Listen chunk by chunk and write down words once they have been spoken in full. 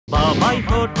బాబాయ్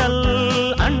హోటల్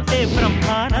అంటే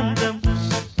బ్రహ్మానందం,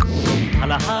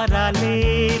 ఫలహారాలే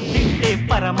తింటే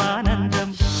పరమానందం.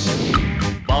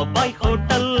 బాబాయ్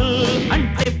హోటల్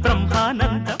అంటే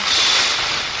బ్రహ్మానందం.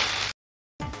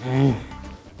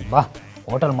 బా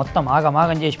హోటల్ మొత్తం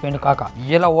ఆగమాగం చేసిపోయింది కాక.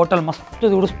 ఇలా హోటల్ మస్తు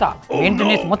తుడుస్తా,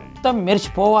 మెయింటెనెన్స్ మొత్తం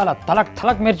మెరిచిపోవాలా, తలక్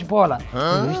తలక్ మెరిచిపోవాలా.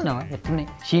 చూసినావా ఎట్లున్నాయి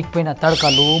చీకిపోయిన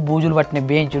తడకలు, బూజులు పట్టిన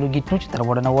బెంచులు, గిట్టు నుంచి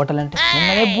తరబడిన హోటల్ అంటే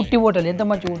నిన్ననే బుట్టి హోటల్ ఎంత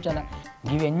మంచిగా కూర్చోాలా.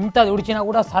 ఇవి ఎంత తుడిచినా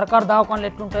కూడా సర్కారు దవాఖానలు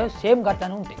ఎట్లుంటాయో సేమ్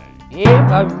గట్టానే ఉంటాయి. ఏం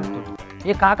కాదు.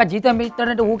 ఏ కాక జీతం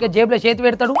పెంచుతాడంటే ఊకే జేబులో చేతి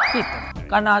పెడతాడు,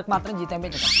 కానీ నాకు మాత్రం జీతం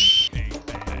పెంచుతాడు.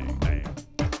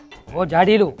 ఓ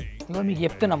జాడీలు, ఇగో మీకు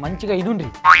చెప్తున్నా మంచిగా ఇదుండ్రి,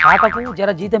 కాకకు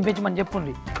జర జీతం పెంచమని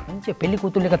చెప్పుండ్రి. మంచిగా పెళ్లి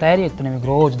కూతుర్లకి తయారు చేస్తున్నా, మీకు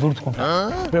రోజు దుడుచుకుంటా.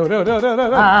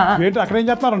 అక్కడ ఏం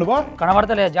చేస్తున్నారండి బా?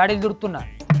 కనబడతలే, జాడీలు దుడుతున్నా.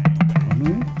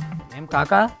 ఏం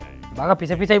కాక బాగా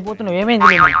పిసపిస అయిపోతున్నావు, ఏమైంది?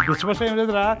 పిసపిస ఏం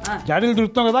లేదురా, జాడీలు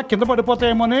దుడుతున్నాం కదా, కింద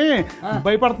పడిపోతాయేమో అని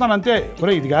భయపడుతున్నాను అంతే.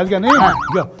 ఇది కాదు కానీ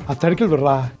ఆ తడికిలు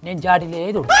దుర్రా. నేను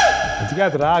జాడీలేదు. అది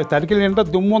కాదురా, తడికిలు ఏంటో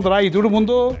దుమ్ము ఉందిరా, ఇదుడు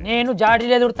ముందు. నేను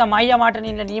జాడీలే దుడుతా, మా అయ్య మాట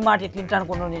నేను నీ మాట ఎట్లా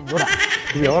అనుకున్నాను. నేను చూడ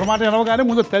ఎవరి మాట వినవు కానీ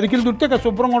ముందు తడికిలు దుడితే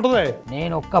శుభ్రంగా ఉంటుంది.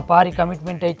 నేను ఒక్క పారి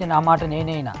కమిట్మెంట్ అయితే నా మాట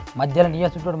నేనైనా, మధ్యలో నీ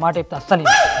చుట్టూ మాట చెప్తే అస్సలు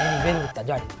నేను ఇవే దుడుతా.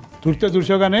 జాడీ తుడితే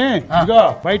తుడిచావు కానీ ఇగో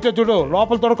బయట చూడు,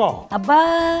 లోపల తొడకో. అబ్బా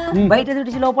బయట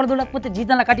తుడిచి లోపల తుడకపోతే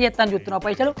జీతంలో కట్టి చేస్తాను చూస్తున్నావు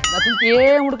పైసలు. అసలు ఏ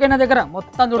ఉడికైనా దగ్గర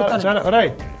మొత్తం తుడుతాను. సరే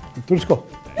తుడుచుకో.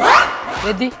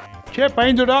 ఏది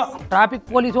పైన చూడ. ట్రాఫిక్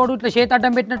పోలీసు వాడు ఇట్లా చేతి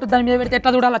అడ్డం పెట్టినట్టు దాని మీద పెడితే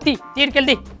ఎట్లా చూడాలా?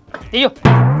 తీరికెళ్ళి తీయో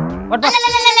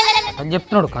అని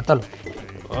చెప్తున్నాడు కథలు.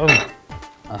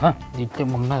 తిట్టే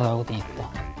మొన్న తాగుతా ఇస్తా,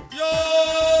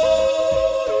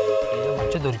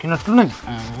 మంచి దొరికినట్లున్నది.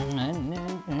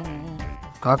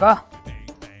 కాకా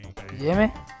ఏమే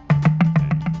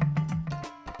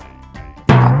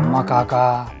అమ్మ కాకా,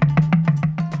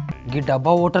 ఈ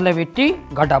డబ్బా హోటల్లో పెట్టి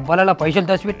గా డబ్బాలలో పైసలు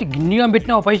తెచ్చి పెట్టి గిన్నెగా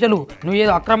పెట్టినావు పైసలు. నువ్వు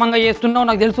ఏదో అక్రమంగా చేస్తున్నావు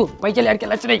నాకు తెలుసు. పైసలు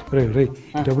ఎక్కడికి వచ్చినాయి?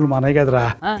 డబ్బులు మనయ్య కదరా.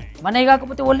 మనయ్య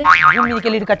కాకపోతే ఓళ్ళే మీదకి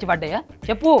వెళ్ళి ఖర్చు పడ్డాయా?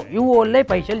 చెప్పు, ఇవి ఓళ్ళే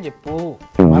పైసలు చెప్పు.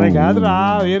 మనయ్య కాదురా,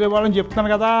 వేరే వాళ్ళని చెప్తాను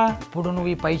కదా. ఇప్పుడు నువ్వు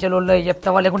ఈ పైసలు ఓళ్ళే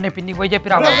చెప్తావా లేకుంటే పిన్నికి పోయి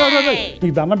చెప్పిరా?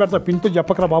 నీకు దండం పెడతా, పిన్తో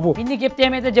చెప్పకరా బాబు. పిన్నికి చెప్తే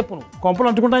ఏమైతే చెప్పు. నువ్వు కొంపలు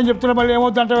అంటుకుంటాయని చెప్తున్నా, మళ్ళీ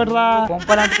ఏమవుతుంది అంటే పెట్టరా.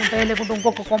 కొంపలు అంటుకుంటాయి లేకుంటే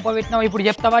ఇంకొక కొంప పెట్టినావు. ఇప్పుడు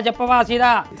చెప్పవా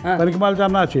సీదా? పనికి మాలి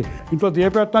సన్నాసి, ఇంట్లో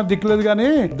దీపెట్టినా దిక్కులేదు కానీ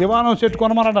దివానం సెట్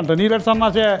కొనమన్నాడంట. నీ రేటు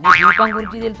సన్నాసే. దీపం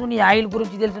గురించి తెలుసు, నీ ఆయిల్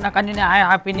గురించి తెలుసు, నాకు అన్ని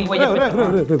పిన్నికి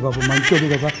పోయి బాబు మంచి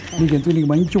కదా, నీకు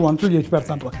మంచి వంటలు చేసి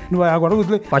పెడతాను. నువ్వు ఆ గొడవ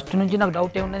వదిలే. ఫస్ట్ నుంచి నాకు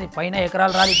డౌట్ ఏమున్నది, పైన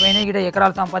ఎకరాలు రాలిపోయినా ఇక్కడ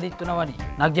ఎకరాలు సంపాదిస్తున్నావని.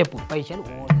 నాకు చెప్పు పైసలు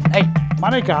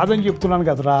మనకి కాదని చెప్తున్నాను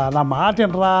కదరా, నా మాట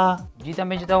ఏంట్రా. జీతం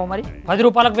పెంచుతావు మరి 10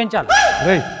 రూపాయలకు పెంచాలి.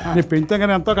 నేను పెంచాం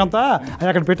కానీ ఎంతో కొంత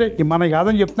అక్కడ పెట్టే. మనకి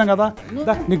కాదని చెప్తున్నాం కదా,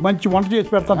 నీకు మంచి వంట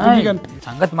చేసి పెడతాను.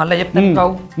 సంగతి మళ్ళీ చెప్తాను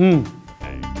కావు.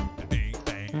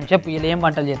 చెప్పు, ఇలా ఏం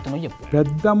వంటలు చేస్తున్నావు చెప్పు.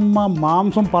 పెద్దమ్మ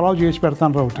మాంసం పలావ్ చేసి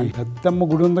పెడతాను రా. ఒకటి పెద్దమ్మ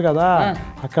గుడి ఉంది కదా,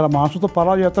 అక్కడ మాంసంతో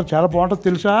పలావ్ చేస్తారు, చాలా బాగుంటుంది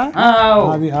తెలుసా.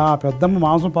 అది పెద్దమ్మ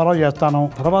మాంసం పలావ్ చేస్తాను.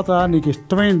 తర్వాత నీకు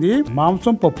ఇష్టమైంది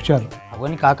మాంసం పప్పుచారు.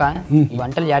 అవన్నీ కాక ఈ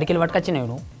వంటలు యాడికెళ్ళి పట్టుకొచ్చినావు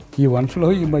నువ్వు? ఈ వంటలు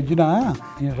ఈ మధ్యన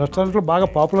రెస్టారెంట్లో బాగా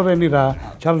పాపులర్ అయినరా,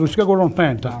 చాలా రుచిగా కూడా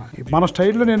ఉంటున్నాయంట. మన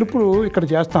స్టైల్లో నేను ఇప్పుడు ఇక్కడ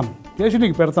చేస్తాను, చేసి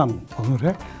నీకు పెడతాను.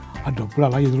 అవునురే, ఆ డబ్బులు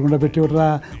అలా ఎదురుకుండా పెట్టేవాడురా.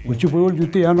 వచ్చిపోయి వాళ్ళు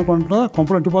చూస్తే ఏమనుకుంటా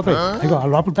కొంపలు అంటిపోతాయి. ఇక ఆ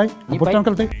లోపల తాయి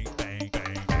పొట్టంకలుతాయి.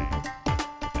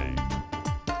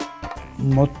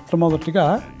 మొట్టమొదటిగా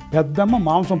పెద్దమ్మ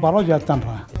మాంసం పలావ్ చేస్తాను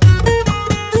రా.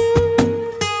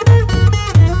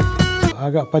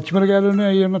 బాగా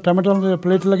పచ్చిమిరకాయలు టమాటాలు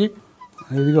ప్లేట్లకి.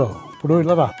 ఇదిగో ఇప్పుడు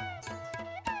ఇలా రా.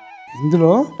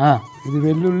 ఇందులో ఇది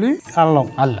వెల్లుల్లి, అల్లం,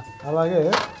 అలాగే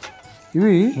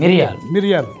ఇవి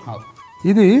మిరియాలు,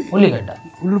 ఇది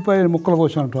ఉల్లిపాయ ముక్కలు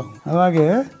కోసినట్టు, అలాగే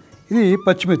ఇది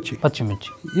పచ్చిమిర్చి,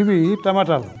 ఇవి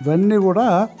టమాటాలు. ఇవన్నీ కూడా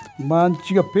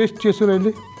మంచిగా పేస్ట్ చేసి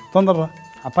వెళ్ళి తొందరరా.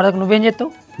 అప్పటిదాకా నువ్వేం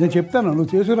చేస్తావు? నేను చెప్తాను,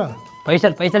 నువ్వు చేసురా.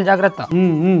 పైసలు జాగ్రత్త.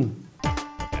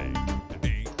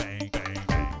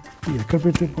 ఎక్కడ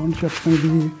పెట్టి ఫోన్ చెప్తాను.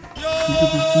 ఇది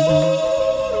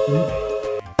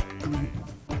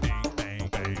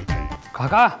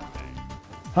కాకా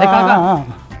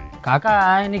కాకా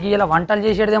ఆయనకి ఇలా వంటలు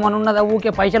చేసేదేమని ఉన్నదా?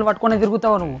 ఊకే పైసలు పట్టుకొని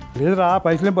తిరుగుతావు నువ్వు? లేదురా,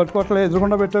 పైసలు ఏం పట్టుకోవట్లేదు,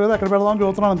 ఎదురుకుండా పెట్టావు కదా, అక్కడ పెడదామని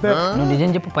చూస్తున్నాను అంతే. నువ్వు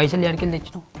నిజం చెప్పు, పైసలు ఎక్కడికి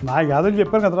తెచ్చినావు? నాకు కాదని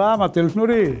చెప్పాను కదరా, మాకు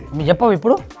తెలుసునూరి. నువ్వు చెప్పావు,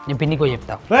 ఇప్పుడు నేను పిన్నికో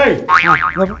చెప్తావు.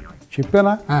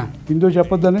 చెప్పానా ఇందో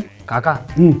చెప్పొద్దని? కాకా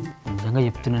నిజంగా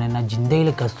చెప్తున్నా, నేను నా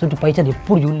జిందగీలో కస్తుంటే పైసలు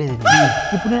ఎప్పుడు చూడలేదు.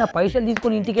 ఇప్పుడు నేను ఆ పైసలు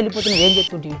తీసుకొని ఇంటికి వెళ్ళిపోతే నువ్వేం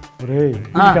చెప్తుంటే?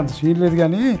 అంత సీన్ లేదు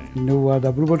కానీ నువ్వు ఆ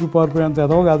డబ్బులు పట్టుకు పారిపోయేంత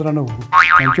ఎదవ కాదురా. నువ్వు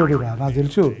మంచోడురా, నాకు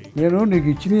తెలుసు. నేను నీకు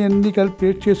ఇచ్చినవన్నీ కలిపి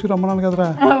పేస్ట్ చేసి రమ్మన్నాను కదరా,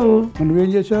 నువ్వేం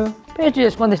చేసావు? పేస్ట్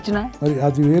చేసుకొని తెచ్చిన. మరి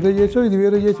అది వేరే చేసావు, ఇది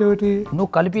వేరే చేసావు.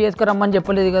 నువ్వు కలిపి చేసుకుని రమ్మని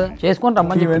చెప్పలేదు కదా, చేసుకొని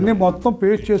రమ్మని చెప్పి ఇవన్నీ మొత్తం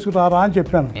పేస్ట్ చేసుకురారా అని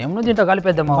చెప్పాను. ఏమో దీంట్లో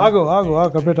కలిపేద్దామా? ఆగు ఆగు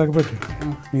అగపెట్టి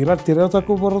ఇలా తిరగ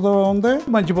తక్కువ బుర్ర ఉంది,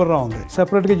 మంచి బుర్ర ఉంది.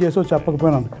 సెపరేట్గా చేసావు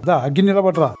చెప్పకపోయినాను. దా అగ్గి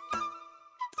నిలబడరా.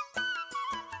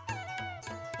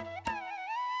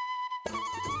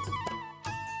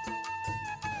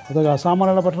 అదే సామాన్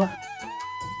ఎలా పట్టరా.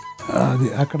 అది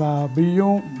అక్కడ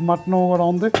బియ్యం మటన్ కూడా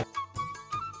ఉంది.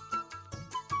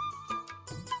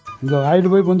 ఇంకా ఆయిల్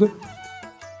పోయి ముందు.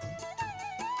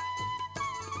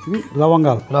 ఇవి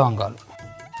లవంగాలు,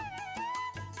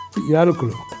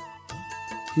 యాలకులు,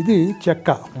 ఇది చెక్క,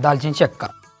 దాల్చిన చెక్క,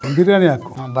 బిర్యానీ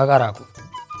ఆకు, బగారాకు,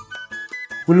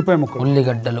 ఉల్లిపాయ ముక్కలు,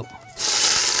 ఉల్లిగడ్డలు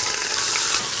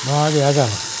బాగా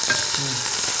వేగాలి.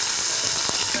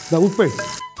 ఉప్పు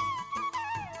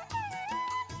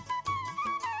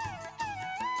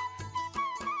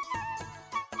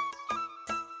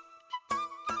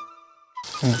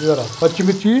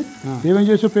పచ్చిమిర్చి ఏమేం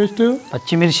చేసావు పేస్ట్?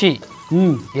 పచ్చిమిర్చి,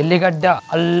 ఎల్లిగడ్డ,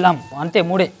 అల్లం, అంతే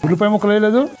మూడే. ఉల్లిపాయ ముక్కలు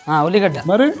వేయలేదు? ఉల్లిగడ్డ.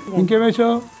 మరి ఇంకేం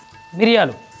వేసావు?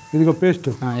 మిరియాలు. ఇదిగో పేస్ట్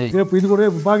ఇది కూడా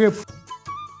బాగా.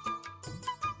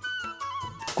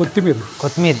 కొత్తిమీర,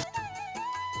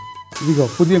 ఇదిగో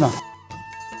పుదీనా,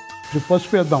 ఇది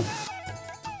పసుపు వేద్దాం.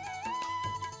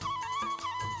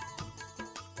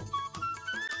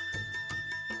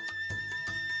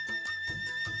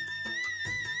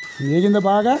 వేగిందా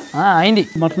బాగా? అయింది.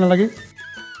 మటన్ అలాగే.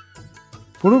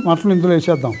 ఇప్పుడు మటన్ ఇందులో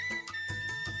వేసేద్దాం.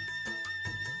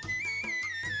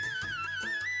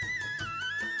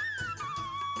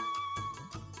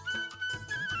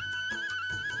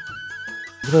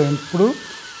 ఇప్పుడు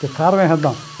కారం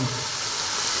వేసేద్దాం.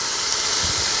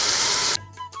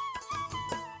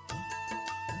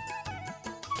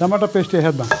 టమాటా పేస్ట్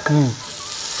వేసేద్దాం.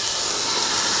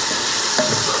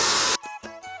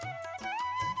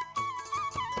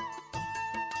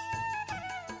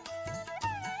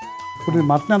 ఇప్పుడు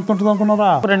మటన్ ఎంత ఉంటుంది అనుకున్నారా?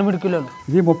 2-3 కిలోలు.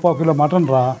 ఇది 30 కిలో మటన్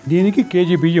రా. దీనికి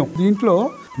కేజీ బియ్యం. దీంట్లో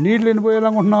నీళ్ళు ఎన్ని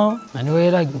పోయాలనుకుంటున్నావు?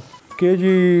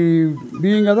 కేజీ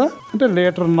బియ్యం కదా అంటే 1.5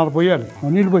 లీటర్ పోయాలి.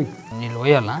 నీళ్ళు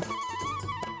పోయాలా?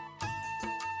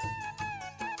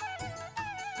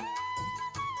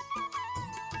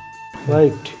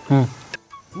 రైట్.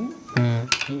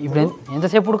 ఇప్పుడు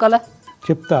ఎంతసేపు ఉడకాలా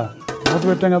చెప్తా. మూత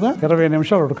పెట్టాం కదా, 20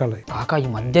 నిమిషాలు ఉడకాలి. కాకా ఈ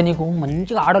మధ్య నీకు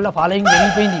మంచిగా ఆడోళ్ళ ఫాలోయింగ్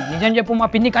పెరిగిపోయింది. నిజం చెప్పు, మా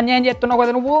పిన్నికి అన్యాయం చేస్తున్నావు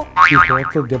కదా నువ్వు. ఈ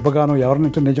చేతితో దెబ్బగాను ఎవరిని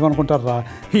నిజం అనుకుంటారా?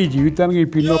 ఈ జీవితానికి ఈ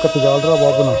పిన్ని ఒక చాలరా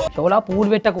బాబు. నాకు చెవులా పువ్వులు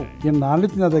పెట్టకు. ఈ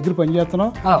నాన్నకి నా దగ్గర పని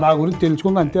చేస్తున్నావు, నా గురించి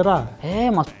తెలుసుకుంది అంతేరా.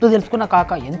 మస్తు తెలుసుకున్నా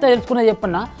కాక. ఎంత తెలుసుకున్నా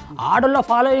చెప్పన్నా, ఆడోళ్ళ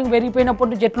ఫాలోయింగ్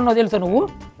పెరిగిపోయినప్పుడు ఎట్లున్నో తెలుసా నువ్వు?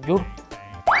 చూడు,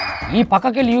 ఈ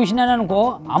పక్కకి వెళ్ళి చూసినాను అనుకో,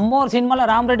 అమ్మోర్ సినిమాలో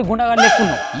రామరెడ్డి గుండగాలు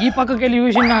లెక్కున్నావు. ఈ పక్కకి వెళ్ళి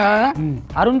చూసినా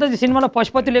అరుంధతి సినిమాలో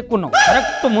పశుపతి లెక్కున్నావు.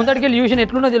 కరెక్ట్ ముందడికి వెళ్ళి చూసిన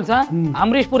ఎట్లున్నావు తెలుసా?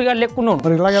 అమరీష్ పురి గారు లెక్కున్నావు.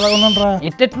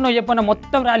 ఎట్టెట్లున్నావు చెప్పన్నా,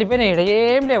 మొత్తం రాలిపోయినాయి.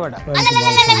 ఏం లేవడ.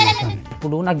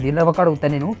 ఇప్పుడు నాకు దిల్లవక అడుగుతా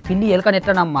నేను, పిల్లి ఎలకని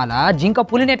ఎట్లా నమ్మాలా, జింక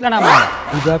పులిని ఎట్లా నమ్మాలా?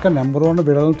 ఇదాకా నెంబర్ 1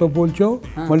 బిడలతో పోల్చావు,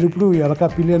 మళ్ళీ ఇప్పుడు ఎలక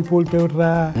పిల్లి అని పోల్చేవట్రా?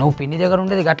 నువ్వు పిన్ని దగ్గర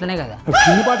ఉండేది గట్లనే కదా.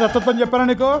 పిల్లి పాట ఎత్తని చెప్పాను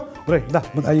నీకు.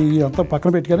 అంతా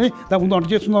పక్కన పెట్టుకొని ముందు వంట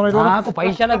చేస్తున్నావు. నాకు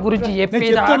పైసల గురించి చెప్పి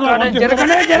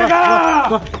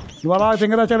ఇవాళ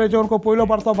సింగరాచార్య వచ్చేవరకు పొయ్యిలో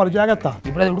పడతావు, మరి జాగ్రత్త.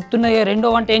 ఇప్పుడు అది ఉడుకుతున్నాయి. రెండో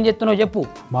వంట ఏం చేస్తున్నావు చెప్పు?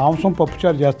 మాంసం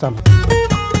పప్పుచారు చేస్తాను.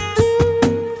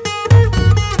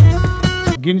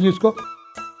 గిన్నె తీసుకో.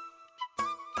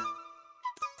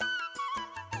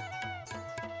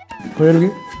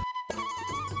 పొయ్యిలకి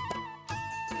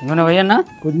నూనె వేయన్నా,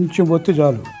 కొంచెం పొత్తి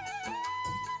చాలు.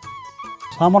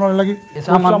 సామాన్లకి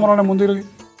సామాన్లు ముందు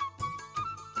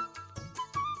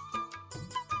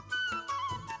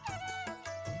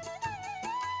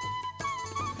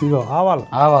ఇదిగో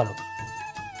ఆవాలు,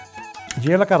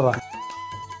 జీలకర్ర,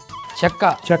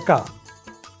 చెక్క,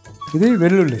 ఇది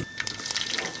వెల్లుల్లి,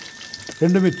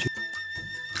 ఎండుమిర్చి,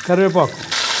 కరివేపాకు,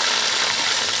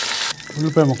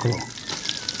 ఉల్లిపాయ ముక్కలు,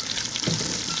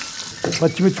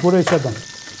 పచ్చిమిర్చి కూడా వేసేద్దాం.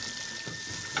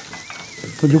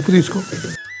 కొంచెం ఉప్పు తీసుకో.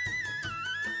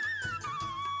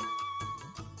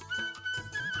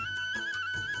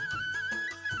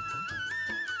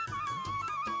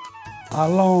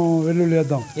 అల్లం వెల్లుల్లి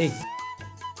వేద్దాం.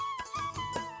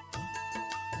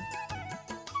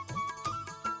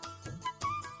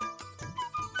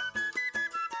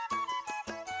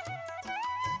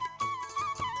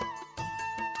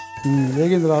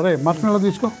 వేగింది రా. రే మటన్ ఎలా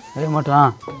తీసుకో.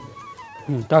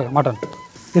 మటన్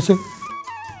వేసే.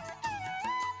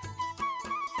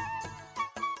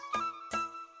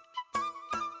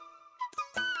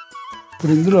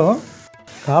 ఇప్పుడు ఇందులో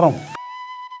కారం,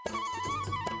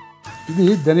 ఇది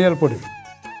ధనియాల పొడి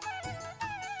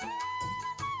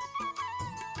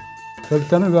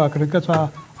కలుపుతాను. అక్కడ ఇంకా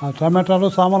ఆ టమాటాలు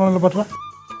సామాన్లు పట్టరా.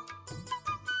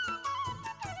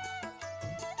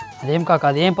 అదేం కాక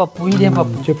అదేం పప్పు ఇదేం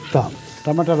పప్పు చెప్తా.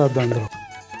 టమాటాలు వేద్దాం ఇందులో.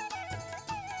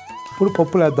 ఇప్పుడు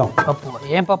పప్పులు వేద్దాం. పప్పు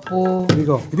ఏం పప్పు?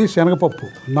 ఇదిగో ఇది శనగపప్పు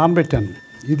నానబెట్టాను.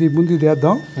 ఇది ముందు ఇది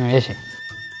వేద్దాం. వేసి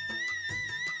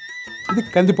ఇది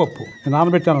కందిపప్పు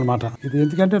నానబెట్టాను అనమాట. ఇది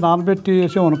ఎందుకంటే నానబెట్టి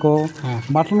వేసామనుకో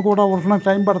మటన్ కూడా ఉడకడానికి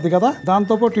టైం పడుతుంది కదా,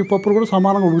 దాంతోపాటు ఈ పప్పులు కూడా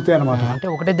సమానంగా ఉడుకుతాయి అనమాట. అంటే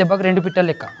ఒకటే దెబ్బకి 2 పిట్టలు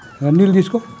లెక్క. నీళ్ళు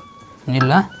తీసుకో.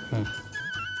 నీళ్ళ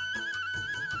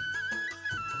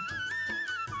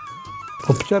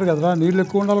పప్పుచారు కదరా, నీళ్ళు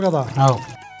ఎక్కువ ఉండాలి కదా.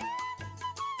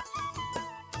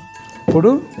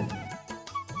 ఇప్పుడు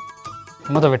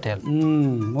మూత పెట్టేయాలి.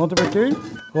 మూత పెట్టి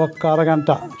ఒక అరగంట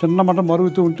చిన్న మటన్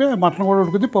మరుగుతూ ఉంటే మటన్ కూడా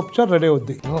ఉడుకుద్ది, పప్పుచారు రెడీ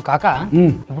అవుద్ది. కాక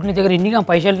ఇప్పుడు నీ దగ్గర ఇన్నిగా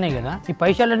పైసలు ఉన్నాయి కదా, ఈ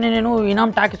పైసలన్నీ నేను ఇనాం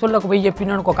టాకీసుల్లోకి పోయి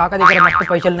చెప్పిన అనుకో, కాక దగ్గర మొత్తం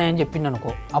పైసలు ఉన్నాయని చెప్పిన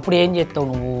అనుకో, అప్పుడు ఏం చేస్తావు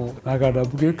నువ్వు? నాకు ఆ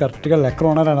డబ్బుకి కరెక్ట్గా లెక్కలు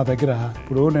ఉన్నారా నా దగ్గర.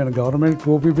 ఇప్పుడు నేను గవర్నమెంట్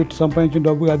టోపీ పెట్టి సంపాదించిన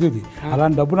డబ్బు కాదు ఇది.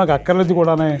 అలాంటి డబ్బు నాకు అక్కర్లేదు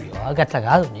కూడానే. అట్లా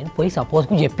కాదు, నేను పోయి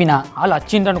సపోజ్కు చెప్పినా వాళ్ళు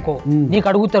వచ్చిందనుకో, నీకు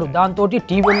అడుగుతారు. దాంతో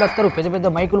టీవీలు వస్తారు, పెద్ద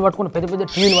పెద్ద మైకులు పట్టుకుని పెద్ద పెద్ద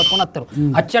టీవీలు పట్టుకుని వస్తారు.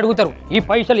 వచ్చి అడుగుతారు, ఈ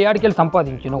పైసలు ఏడికెళ్ళి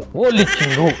సంపాదించినావు, ఓళ్ళు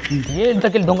ఇచ్చిండు,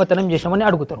 ఏంతకెళ్ళి దొంగతనం చేసినామని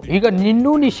అడుగుతారు. ఇక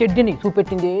నిన్ను నీ షెడ్ని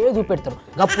చూపెట్టిందే చూపెడతారు.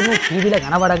 అప్పుడు నువ్వు టీవీలో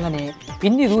కనబడంగానే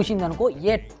పిన్ని చూసిందనుకో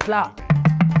ఎట్లా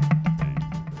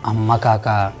అమ్మ కాక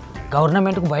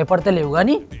గవర్నమెంట్కు భయపడతలేవు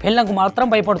కానీ పెళ్ళంకు మాత్రం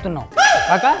భయపడుతున్నావు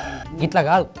కాక. ఇట్లా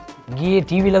కాదు, గీ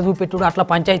టీవీలో చూపెట్టుడు అట్లా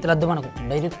పంచాయతీలు వద్దు మనకు.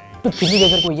 డైరెక్ట్ పిన్ని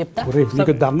దగ్గరకు పోయి చెప్తా.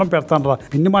 నీకు దండం పెడతాను రా,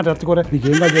 పిన్ని మాట ఎత్తుకోరే. నీకు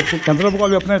ఏం కాదు చెప్పు. ఎంత డబ్బు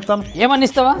కావాలి చెప్పిన ఇస్తాను. ఏమని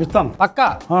ఇస్తావా? ఇస్తాను పక్క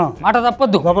మాట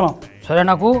తప్పొద్దు. సరే,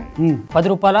 నాకు 10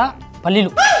 రూపాయల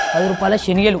పల్లీలు, 10 రూపాయల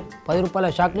శనగలు, 10 రూపాయల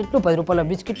చాక్లెట్లు, 10 రూపాయల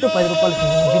బిస్కెట్లు, 10 రూపాయల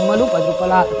జిమ్మలు, 10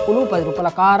 రూపాయల ఉప్పులు, 10 రూపాయల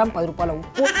కారం, 10 రూపాయల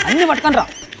ఉప్పు అన్ని పట్టుకొని రా.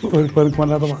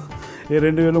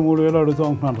 2000 3000 అడుగుతూ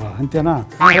ఉంటున్నాను రా, అంతేనా?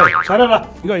 సరేరా,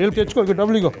 ఇగో వెళ్ళి తెచ్చుకో, ఇక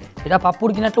డబ్బులు ఇగో. ఇలా పప్పు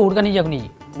ఉడికినట్లు ఉడకనియ్యకు. నీ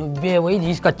నువ్వే పోయి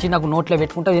తీసుకొచ్చి నాకు నోట్లో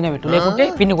పెట్టుకుంటా తినబెట్టు, లేకుంటే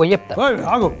పిన్ని పోయి చెప్తా.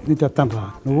 ఆగు, నేను తెస్తాను రా,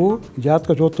 నువ్వు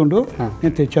జాగ్రత్తగా చూస్తుండు,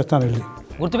 నేను తెచ్చేస్తాను వెళ్ళి.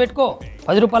 గుర్తుపెట్టుకో,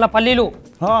 10 రూపాయల పల్లీలు,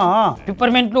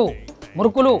 పిప్పర్మెంట్లు,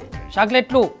 మురుకులు,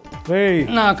 చాక్లెట్లు.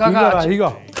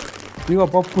 ఇగో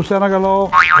పప్పు శనగలు,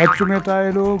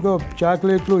 పచ్చిమిఠాయిలు,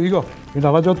 చాక్లెట్లు. ఇగో ఇది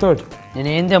అలా చూస్తాడు. నేను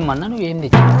ఏం తెమ్మన్నా నువ్వేం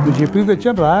తెచ్చా? నువ్వు చెప్పింది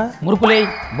తెచ్చాను రా. మురుకులేయి,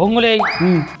 బొంగులేయి,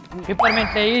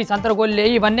 పిప్పర్మెంట్లేయి,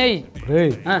 సంతరగోళ్ళేయి, ఇవన్నీ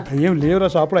ఏం లేవురా,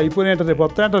 షాపులో అయిపోయినాయంట. రేపు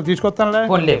వస్తాయంట,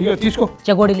 తీసుకొస్తానులే. ఇగో తీసుకో.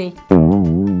 చెగోడిలే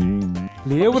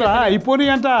లేవురా,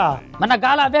 అయిపోయినాయంట. మన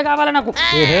గాల అవే కావాలా నాకు?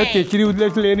 తెచ్చి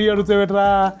వదిలేసి లేని అడుగుతావేట్రా.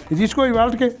 తీసుకో, ఈ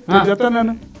వాళ్ళకి చెప్తాను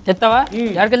నేను. తెస్తావా?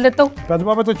 ఎక్కడికి తెస్తావు? పెద్ద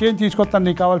బాబాతో చేంజ్ తీసుకొస్తాను,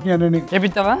 నీకు కావాల్సిన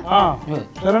చెప్తావా?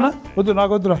 సరేనా? వద్దు,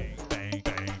 నాకు వద్దురా.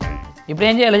 ఇప్పుడు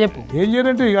ఏం చేయాలి చెప్పు. ఏం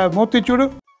చేయాలంటే ఇక మూత తెచ్చుడు.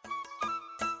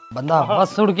 బందా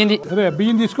బస్సు ఉడికింది. సరే,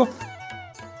 బియ్యం తీసుకో,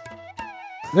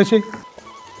 వేసేయి.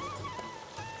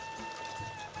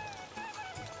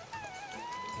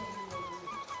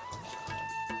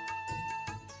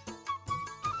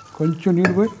 కొంచెం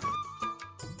నీళ్ళు పోయి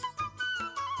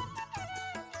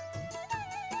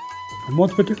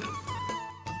మూత పెట్టి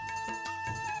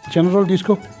చిన్న రోలు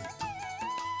తీసుకో.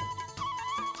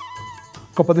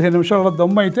 ఒక 15 నిమిషాల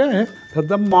దమ్ము అయితే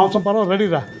పెద్దమ్మ మాంసం పలవ్ రెడీ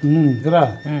రా.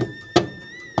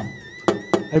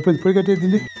 అయిపోయింది, పొయ్యి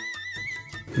కట్టేది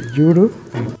చూడు.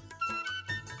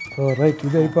 రైట్,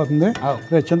 ఇది అయిపోతుంది.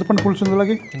 చింతపండు పులుసు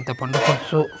ఉందిలాగి. చింతపండు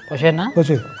పులుసు పోసేనా?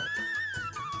 పోసే.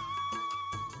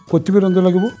 కొత్తిమీర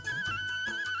ఉందిలాగి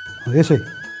వేసేయి.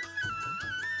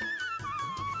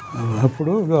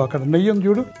 అప్పుడు అక్కడ నెయ్యి ఉంది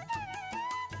చూడు.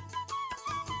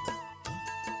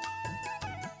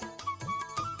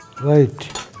 రైట్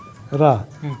రా.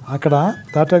 అక్కడ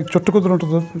తాటాకి చుట్టు కుదురు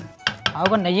ఉంటుంది.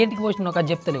 అవు నెయ్యేంటికి పోసిన ఒక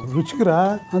చెప్తలేవు. రుచికి రా,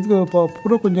 అందుకు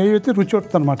ఇప్పుడు కొంచెం నెయ్యి అయితే రుచి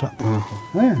వస్తుంది అనమాట.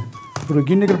 ఇప్పుడు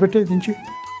గిన్నె ఇక్కడ పెట్టే దించి.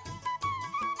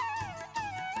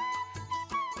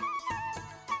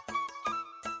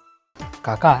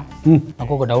 కాకా,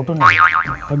 నాకు ఒక డౌట్ ఉంది.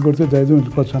 అది కొడితే ధైర్యం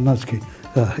వెళ్ళిపోవచ్చు అన్నాస్కి.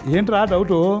 ఏంట్రా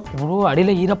డౌటు? ఇప్పుడు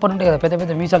అడిలో ఈరప్పని ఉంటాయి కదా, పెద్ద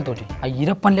పెద్ద మీసాలతోటి. ఆ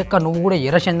ఈరప్పని లెక్క నువ్వు కూడా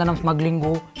ఎర్ర చందనం స్మగ్లింగ్,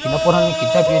 చిన్నపురాన్ని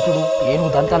కిడ్నాప్ చేసుడు, ఏనుగు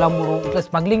దంతాలమ్ముడు, ఇట్లా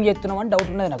స్మగ్లింగ్ చేస్తున్నావు అని డౌట్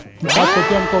ఉన్నది నాకు.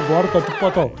 అనుకో, గోడ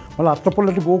కత్తిపోతావు, మళ్ళీ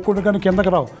అట్టపుల్లటి గోకుండా కానీ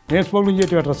కిందకి రావు. నేను స్మగ్లింగ్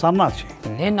చేయటం సన్నాసి.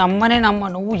 నేను నమ్మ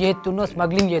నువ్వు చేస్తున్నావు,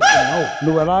 స్మగ్లింగ్ చేస్తున్నావు.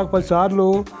 నువ్వు ఎలా 10 సార్లు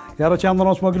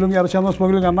ఎర్రచందనం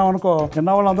స్మగ్లింగ్ అన్నావు అనుకో, చిన్న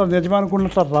వాళ్ళు అందరూ నిజమే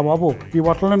అనుకుంటారు రా బాబు. ఈ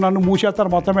వట్లని నన్ను మూసేస్తారు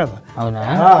మొత్తం మీద. అవునా?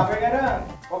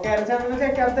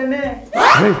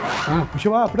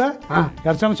 విషయమా అప్పుడే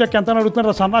ఎర్రచందనం చెక్క ఎంత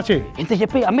అడుగుతున్నారా సన్నాసి? ఎంత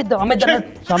చెప్పి అమ్మిద్దాం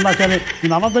సన్నాసి అని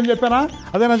నేను అన్నదని చెప్పానా?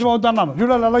 అదే నిజమవుతా అన్నాను.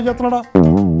 చూడాలి ఎలా చేస్తున్నాడా.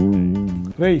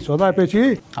 రేయ్ సోదా పేసి.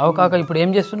 అవు కాక, ఇప్పుడు ఏం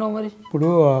చేస్తున్నావు మరి? ఇప్పుడు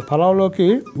పలావ్లోకి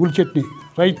ఉల్లి చట్నీ,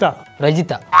 రజిత.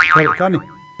 సరే కానీ.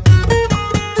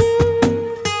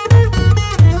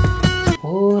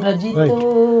 ఓ రైట్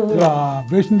ఇలా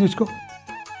బేసిన్ తీసుకో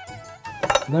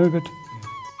దాన్ని పెట్టి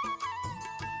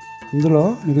ఇందులో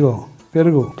ఇదిగో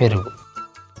పెరుగు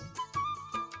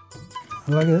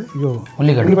అలాగే ఇగో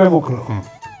ఉల్లిపాయ ముక్కలు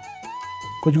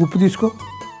కొంచెం ఉప్పు తీసుకో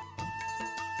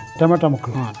టమాటా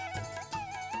ముక్కలు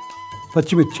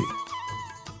పచ్చిమిర్చి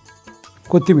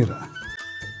కొత్తిమీర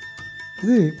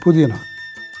ఇది పుదీనా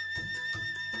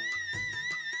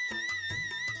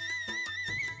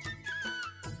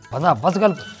బస్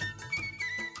కలుపు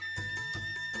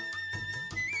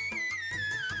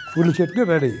ఉల్లి చట్నీ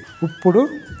రెడీ. ఇప్పుడు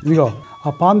ఇదిగో ఆ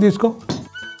పాన్ తీసుకో.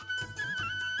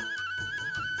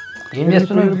 ఏం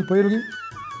చేస్తున్నావు? పొయ్యిలకి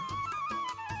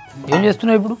ఏం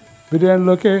చేస్తున్నావు ఇప్పుడు?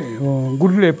 బిర్యానీలోకి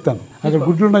గుడ్లు వేపుతాను. అక్కడ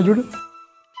గుడ్లు ఉన్నాయి చూడు,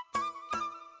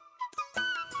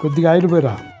 కొద్దిగా ఆయిల్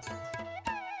పోయిరా.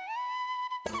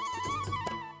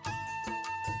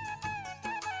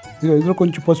 ఇదిగో ఇందులో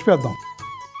కొంచెం పసుపు వేద్దాం.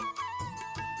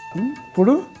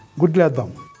 ఇప్పుడు గుడ్లు వేద్దాం.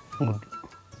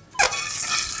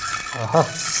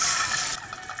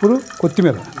 ఇప్పుడు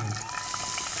కొత్తిమీర,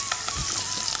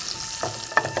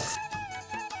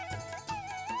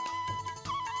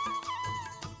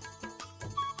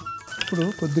 ఇప్పుడు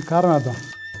కొద్ది కారం వేద్దాం.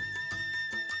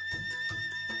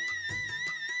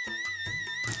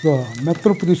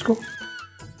 మెత్తలుప్పు తీసుకో.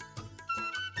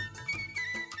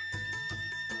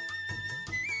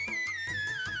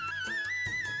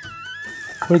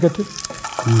 పొయ్యి కట్టి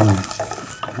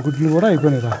గుడ్లు కూడా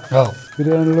అయిపోయినాయి రా.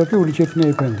 బిర్యానీలోకి ఉల్లి చట్నీ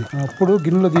అయిపోయింది. అప్పుడు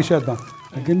గిన్నెలో తీసేద్దాం.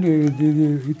 గిన్నె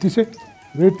ఇది తీసే,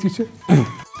 వెయిట్ తీసే.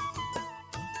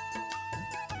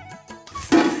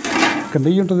 ఇక్కడ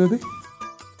నెయ్యి ఉంటుంది, అది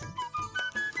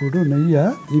ఇప్పుడు నెయ్యి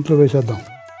దీంట్లో వేసేద్దాం.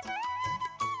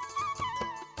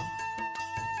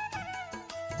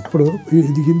 ఇప్పుడు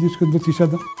ఇది గిన్నె తీసుకుని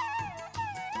తీసేద్దాం.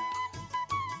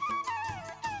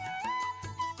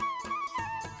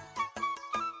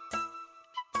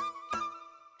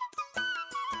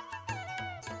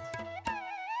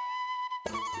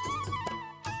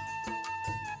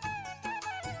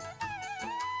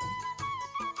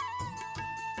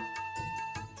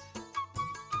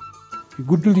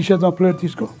 గుడ్లు తీసేద్దాం. ప్లేట్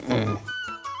తీసుకో.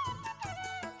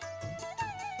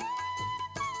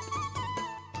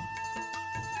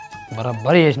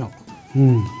 బరాబర్ చేసినావు.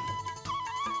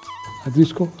 అది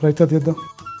తీసుకో. రైతా తీద్దాం.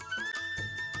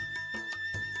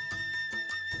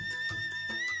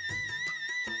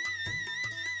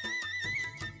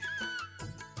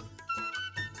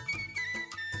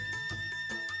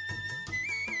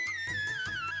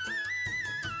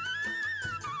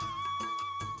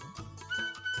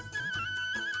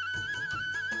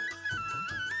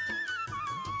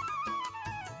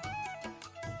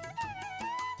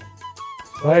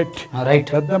 రైట్.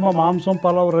 పెద్దమ్మ మాంసం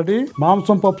పలావ్ రెడీ,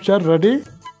 మాంసం పప్పుచారు రెడీ,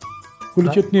 ఉల్లి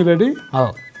చట్నీ రెడీ,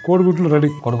 కోడిగుడ్లు రెడీ.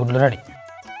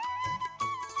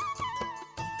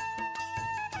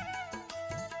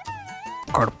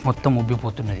 కడుపు మొత్తం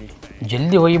ఉబ్బిపోతున్నది.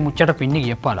 జల్దీ పోయి ముచ్చట పిండికి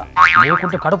చెప్పాలా,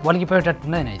 లేకుంటే కడుపు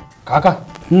వలిగిపోయేటట్టున్నది నాది. కాకా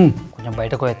కొంచెం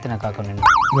బయటకు ఎత్తినా కాక, నేను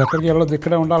ఎక్కడికి వెళ్ళదు,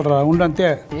 ఇక్కడే ఉండాలిరా. ఉండంతే.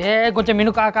 కొంచెం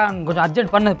మిను కాక, కొంచెం అర్జెంట్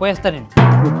పని పోయేస్తా నేను.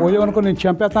 నువ్వు పోయేవనుకో నేను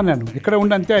చంపేస్తాను. నేను ఇక్కడే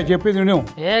ఉండంతే, చెప్పేది నువ్వు.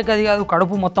 గది కాదు,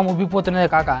 కడుపు మొత్తం ఉబ్బిపోతున్నది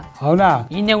కాక. అవునా?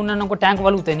 ఈయనే ఉన్నాను, ట్యాంక్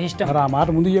వలుగుతాయి. నీ ఇష్టం. ఆ మాట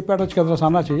ముందు చెప్పాడొచ్చు కదా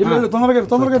సన్నాసి.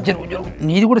 తొందరగా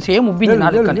నీది కూడా సేమ్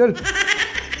ఉబ్బింది.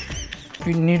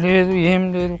 పిన్ని లేదు, ఏం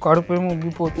లేదు, కడుపు ఏమో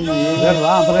ఉబ్బిపోతుంది.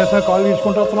 అంత కాల్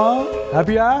తీసుకుంటూ వస్తున్నావు.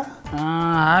 హ్యాపీయా?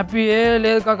 హ్యాపీ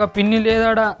లేదు కాక, పిన్ని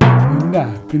లేదాడా.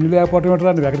 పిన్ని లేకపోవటం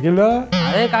ఏంటరా? నువ్వు ఎక్కడికి వెళ్ళా?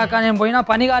 అదే కాక, నేను పోయినా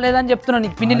పని కాలేదని చెప్తున్నా.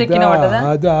 నీకు పిన్ని లెక్కిన పడ్డదా?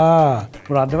 అదా,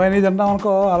 ఇప్పుడు అడ్డమైనది తింటాం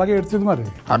అనుకో, అలాగే ఎడుతుంది. మరి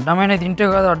అడ్డమైన తింటే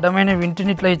కాదు, అడ్డమైన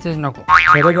వింటిని ఇట్లా ఇచ్చేది నాకు.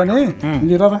 సరే కానీ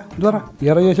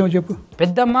ఎలా చేసామో చెప్పు.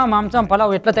 పెద్దమ్మ మాంసం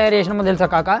పలావ్ ఎట్లా తయారు చేసినామో తెలుసా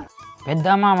కాక?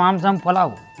 పెద్దమ్మ మాంసం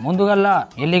పలావ్ ముందుగల్లా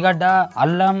ఎల్లిగడ్డ,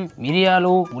 అల్లం,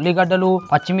 మిరియాలు, ఉల్లిగడ్డలు,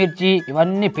 పచ్చిమిర్చి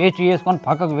ఇవన్నీ పేస్ట్ చేసుకొని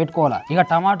పక్కకు పెట్టుకోవాలి. ఇక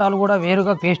టమాటాలు కూడా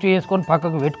వేరుగా పేస్ట్ చేసుకొని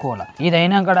పక్కకు పెట్టుకోవాలి. ఇది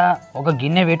అయినాక ఒక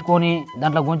గిన్నె పెట్టుకొని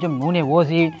దాంట్లో కొంచెం నూనె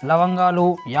పోసి లవంగాలు,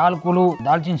 యాలకులు,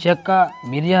 దాల్చిన చెక్క,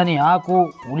 బిర్యానీ ఆకు,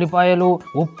 ఉల్లిపాయలు,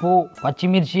 ఉప్పు,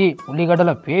 పచ్చిమిర్చి,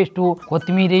 ఉల్లిగడ్డల పేస్టు,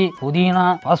 కొత్తిమీర, పుదీనా,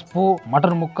 పసుపు,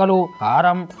 మటన్ ముక్కలు,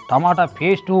 కారం, టమాటా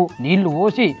పేస్టు, నీళ్లు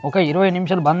పోసి ఒక 20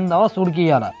 నిమిషాలు బందవస్తు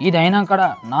ఉడికియాలి. ఇది అయినాక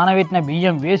నానబెట్టిన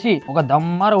బియ్యం వేసి ఒక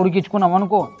దమ్మర ఉడికించుకున్నాం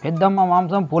అనుకో, పెద్దమ్మ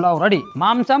మాంసం పులావ్ రెడీ.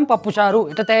 మాంసం పప్పుచారు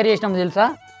ఎట్లా తయారు చేసినాం తెలుసా?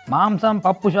 మాంసం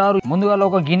పప్పు చారు ముందుగా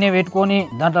ఒక గిన్నె పెట్టుకొని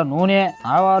దాంట్లో నూనె,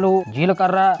 ఆవాలు,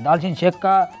 జీలకర్ర, దాల్చిన చెక్క,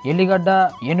 ఎల్లిగడ్డ,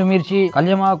 ఎండుమిర్చి,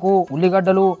 కళ్యమాకు,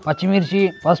 ఉల్లిగడ్డలు, పచ్చిమిర్చి,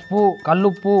 పసుపు,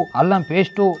 కల్లుప్పు, అల్లం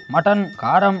పేస్టు, మటన్,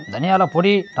 కారం, ధనియాల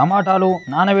పొడి, టమాటాలు,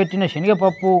 నానబెట్టిన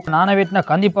శనగపప్పు, నానబెట్టిన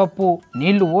కందిపప్పు,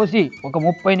 నీళ్లు పోసి ఒక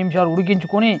 30 నిమిషాలు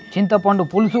ఉడికించుకొని చింతపండు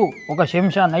పులుసు ఒక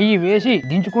చెంచా నెయ్యి వేసి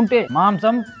దించుకుంటే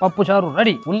మాంసం పప్పు చారు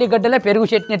రెడీ. ఉల్లిగడ్డలే పెరుగు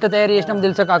చట్నీ ఎట్లా తయారు చేసినాం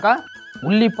తెలుసా కాక?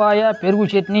 ఉల్లిపాయ పెరుగు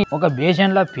చట్నీ ఒక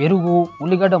బేసన్ల పెరుగు,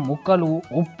 ఉల్లిగడ్డ ముక్కలు,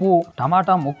 ఉప్పు,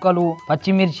 టమాటా ముక్కలు,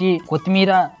 పచ్చిమిర్చి,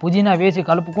 కొత్తిమీర, పుదీనా వేసి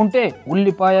కలుపుకుంటే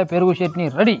ఉల్లిపాయ పెరుగు చట్నీ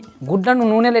రెడీ. గుడ్లను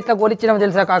నూనెలు ఎట్లా గోలిచ్చినామో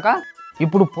తెలుసా కాక?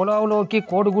 ఇప్పుడు పులావులోకి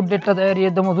కోడిగుడ్డు ఎట్లా తయారు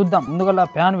చేద్దామో చూద్దాం. ముందుగా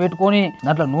ప్యాన్ పెట్టుకొని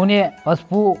దాంట్లో నూనె,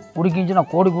 పసుపు, ఉడికించిన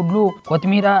కోడిగుడ్లు,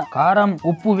 కొత్తిమీర, కారం,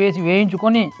 ఉప్పు వేసి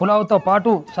వేయించుకొని పులావుతో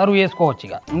పాటు సర్వ్ చేసుకోవచ్చు.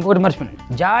 ఇక ఇంకోటి మర్చిపోయింది,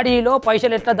 జాడీలో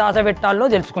పైసలు ఎట్లా దాచబెట్టాలో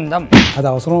తెలుసుకుందాం. అది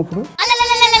అవసరం ఇప్పుడు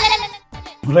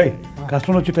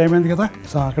కష్టం వచ్చి టైం అయింది కదా,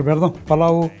 అక్కడ పెడదాం.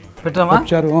 పలావు పెట్టామా?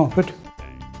 వచ్చారు పెట్టు.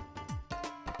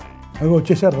 అవి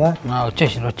వచ్చేసారు రా.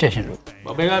 వచ్చేసిండ్రు.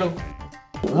 బాబాయ్ గారు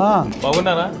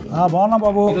బాగున్నారా? బాగున్నా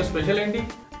బాబు. స్పెషల్ ఏంటి?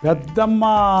 పెద్దమ్మ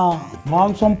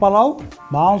మాంసం పలావ్,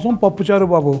 మాంసం పప్పుచారు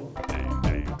బాబు.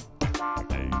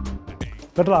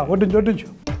 పెట్టరా, వడ్డించు.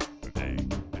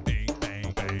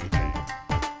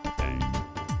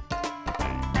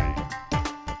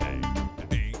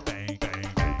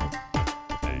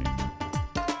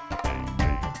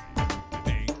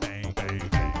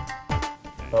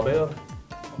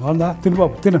 బాగుందా? తిను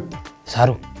బాబు తిను.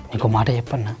 సారు ఇంకో మాట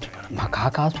చెప్పన్నా, మా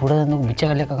కాక చూడదందుకు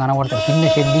బిచ్చగా లెక్క కనబడతాడు. చిన్న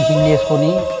షెడ్డి చిన్న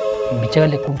వేసుకొని బిచ్చగా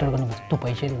లెక్క ఉంటాడు, కానీ మస్తు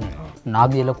పైసలు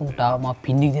నాకు తెలియకుండా మా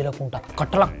పిన్నికి తెలియకుండా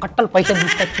కట్టలు పైసలు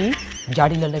తీసుకొచ్చి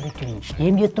జాడీలలో పెట్టింది.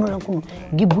 ఏం చేస్తున్నాడు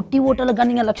అనుకున్నాను, ఈ బుట్టి ఓటలు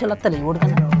కానీ ఇంకా లక్షలు వస్తలే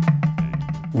ఓడికన్నా.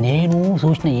 నేను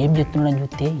చూసిన ఏం చెప్తున్నాడని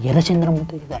చూస్తే ఎర్రచంద్రం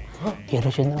ఉంటుంది కదా,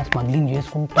 ఎర్రచంద్రం స్మగ్లింగ్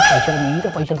చేసుకుంటూ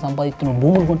పైసలు సంపాదిస్తున్నాడు,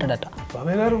 భూములు కొంటాడట.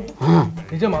 బాబాయ్ గారు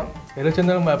నిజమా?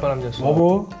 ఎర్రచంద్రం వ్యాపారం చేస్తాను బాబు.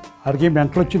 ఆడికి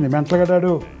మెంటలు వచ్చింది, మెంటలు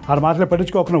కట్టాడు. ఆడు మాటలే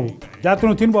పట్టించుకోక నువ్వు. జాగ్రత్త,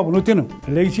 నువ్వు తిను బాబు, నువ్వు తిను.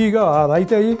 లేచిగా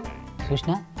అయితే అయ్యి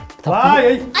చూసినా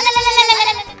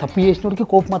తప్పు చేసినోడికి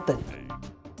కోపం వస్తుంది.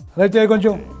 అయితే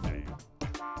కొంచెం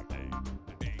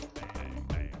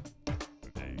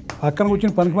పక్కన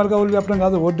కూర్చొని పనికి మరిగా ఊళ్ళు చెప్పడం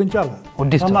కాదు, వడ్డించాలి.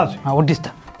 వడ్డిస్తా.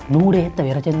 నువ్వు కూడా చేస్తావు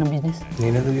ఎర్రచంద్రం బిజినెస్?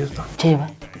 నేనేదో చేస్తా. చేయవా?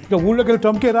 ఇక ఊళ్ళోకి వెళ్ళి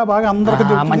టమ్కేరా బాగా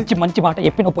అందరికీ. మంచి మాట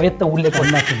చెప్పి నువ్వు పోయేస్తా ఊళ్ళో.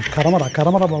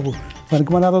 కరమరా బాబు,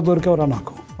 పనికి మర్యాద దొరికేవరా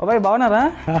నాకు. బాబాయ్ బాగున్నారా?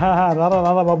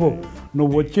 రారా బాబు,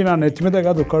 నువ్వు వచ్చి నా నెత్తి మీదే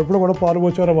కాదు కడుపులో కూడా పాలు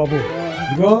పోచారా బాబు.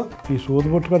 ఇదిగో ఈ సూది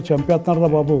పుట్టుకొని చంపేస్తున్నాడు రా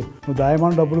బాబు. నువ్వు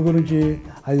దాయమాన డబ్బుల గురించి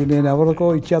అది నేను ఎవరికో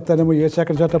ఇచ్చేస్తానేమో, ఏ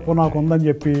సెకండ్ సెటప్ నాకు ఉందని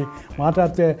చెప్పి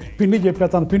మాట్లాడితే పిండి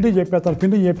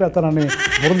చెప్పేస్తానని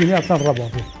బుర్ర తినేస్తున్నాడు రా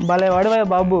బాబు. భలే వాడివా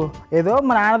బాబు. ఏదో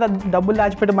మా నాన్న డబ్బులు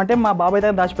దాచిపెట్టమంటే మా బాబాయ్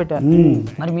దగ్గర దాచిపెట్టాను.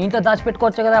 మరి మీ ఇంట్లో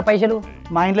దాచిపెట్టుకోవచ్చు కదా పైసలు.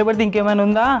 మా ఇంట్లో పెడితే ఇంకేమైనా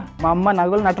ఉందా? మా అమ్మ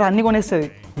నగలు నట్లు అన్నీ కొనేస్తుంది.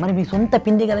 మరి మీ సొంత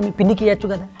పిండి కదా, మీ పిండికి ఇవ్వచ్చు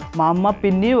కదా. మా అమ్మ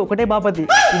పిన్ని ఒకటే బాపతి,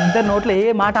 ఇద్దరు నోట్లో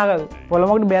ఏ మాట ఆగదు. పొలం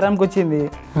ఒకటి బేరానికి వచ్చింది,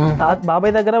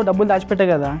 బాబాయ్ దగ్గర డబ్బులు దాచిపెట్టా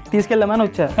కదా, తీసుకెళ్దామని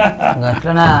వచ్చా.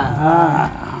 అట్లనా?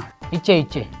 ఇచ్చే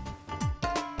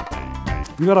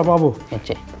ఇదిగోరా బాబు,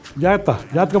 ఇచ్చే.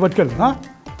 జాగ్రత్తగా పట్టుకెళ్ళి.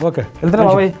 ఓకే వెళ్తారా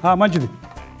బాబాయ్? మంచిది.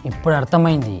 ఇప్పుడు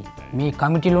అర్థమైంది, మీ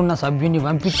కమిటీలో ఉన్న సభ్యుని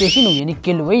పంపించేసి నువ్వు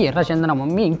వెనక్కి పోయి ఎర్రచందన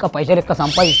మమ్మీ ఇంకా పైసలు ఎక్క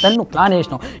సంపాదిస్తాను నువ్వు ప్లాన్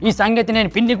వేసినావు. ఈ సంగతి నేను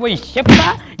పిండికి పోయి చెప్తా.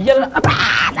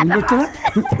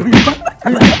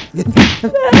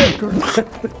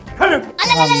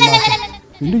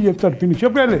 పిండి చెప్తాడు, పిండి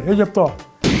చెప్పాలి. ఏం చెప్తావు?